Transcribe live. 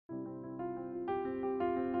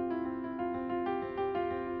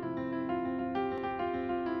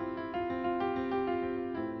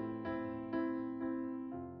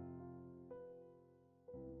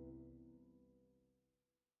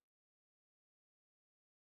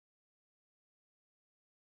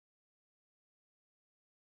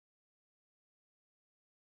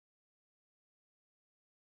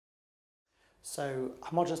So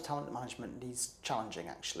homogenous talent management needs challenging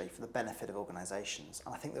actually for the benefit of organisations,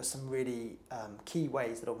 and I think there's some really key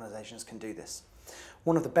ways that organisations can do this.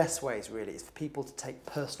 One of the best ways really is for people to take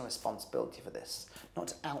personal responsibility for this, not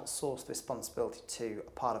to outsource the responsibility to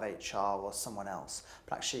a part of HR or someone else,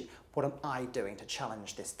 but actually what am I doing to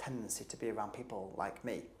challenge this tendency to be around people like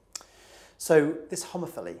me. So this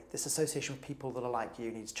homophily, this association with people that are like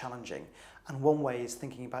you, needs challenging, and one way is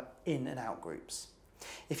thinking about in and out groups.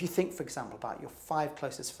 If you think, for example, about your 5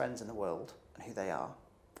 closest friends in the world and who they are,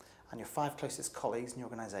 and your 5 closest colleagues in your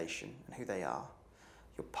organisation and who they are,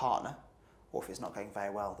 your partner, or if it's not going very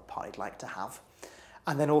well, the partner you'd like to have,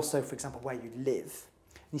 and then also, for example, where you live,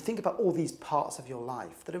 and you think about all these parts of your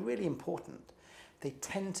life that are really important, they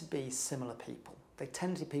tend to be similar people. They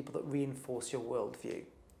tend to be people that reinforce your worldview.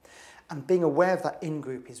 And being aware of that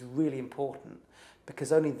in-group is really important,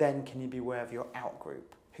 because only then can you be aware of your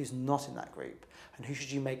out-group, who's not in that group, and who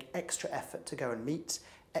should you make extra effort to go and meet,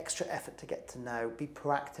 extra effort to get to know, be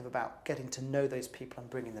proactive about getting to know those people and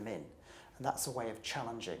bringing them in. And that's a way of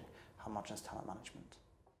challenging homogenous talent management.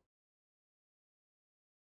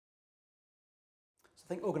 So I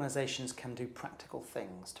think organisations can do practical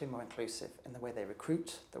things to be more inclusive in the way they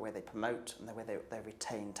recruit, the way they promote, and the way they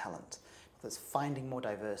retain talent. That's finding more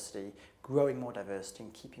diversity, growing more diversity,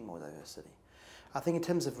 and keeping more diversity. I think in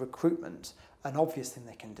terms of recruitment, an obvious thing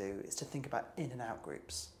they can do is to think about in and out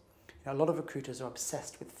groups. A lot of recruiters are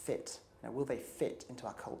obsessed with fit. Will they fit into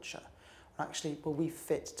our culture? And actually, will we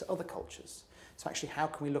fit to other cultures? So actually, how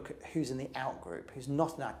can we look at who's in the out group, who's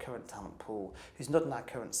not in our current talent pool, who's not in our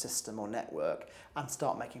current system or network, and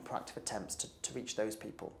start making proactive attempts to reach those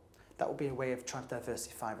people? That will be a way of trying to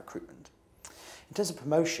diversify recruitment. In terms of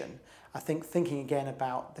promotion, I think thinking again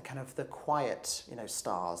about the kind of the quiet,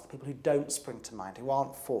 stars, the people who don't spring to mind, who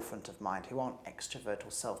aren't forefront of mind, who aren't extrovert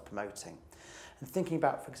or self-promoting, and thinking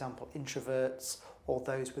about, for example, introverts or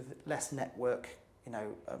those with less network,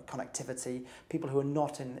 connectivity, people who are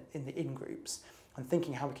not in the in-groups, and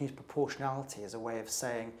thinking how we can use proportionality as a way of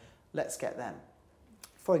saying, let's get them.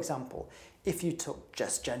 For example, if you took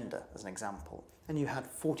just gender as an example, and you had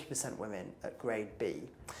 40% women at grade B,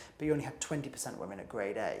 but you only had 20% women at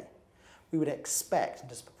grade A, we would expect, in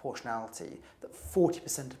terms of proportionality, that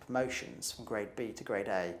 40% of promotions from grade B to grade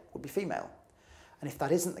A would be female. And if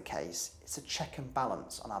that isn't the case, it's a check and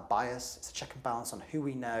balance on our bias, it's a check and balance on who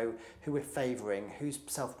we know, who we're favouring, who's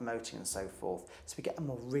self-promoting and so forth, so we get a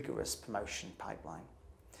more rigorous promotion pipeline.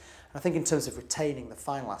 And I think in terms of retaining the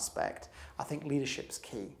final aspect, I think leadership's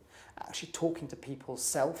key. Actually talking to people's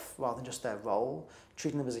self rather than just their role,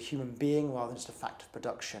 treating them as a human being rather than just a factor of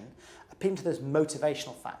production, appealing to those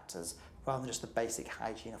motivational factors rather than just the basic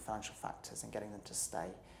hygiene or financial factors, and getting them to stay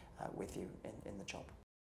with you in the job.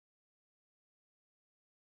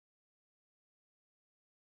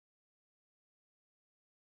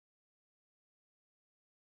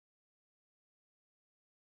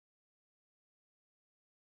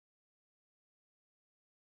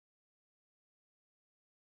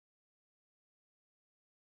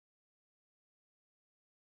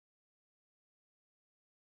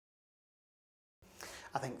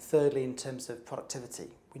 I think thirdly, in terms of productivity,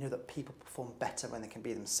 we know that people perform better when they can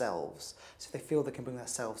be themselves. So if they feel they can bring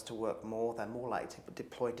themselves to work more, they're more likely to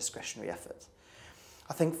deploy discretionary effort.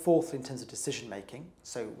 I think fourthly, in terms of decision making,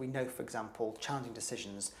 so we know, for example, challenging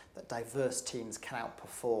decisions, that diverse teams can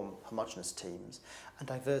outperform homogenous teams, and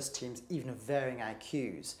diverse teams, even of varying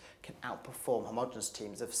IQs, can outperform homogenous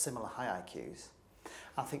teams of similar high IQs.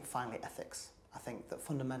 I think finally, ethics. I think that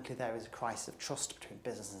fundamentally there is a crisis of trust between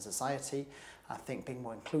business and society. I think being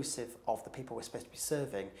more inclusive of the people we're supposed to be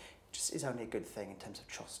serving just is only a good thing in terms of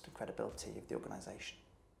trust and credibility of the organisation.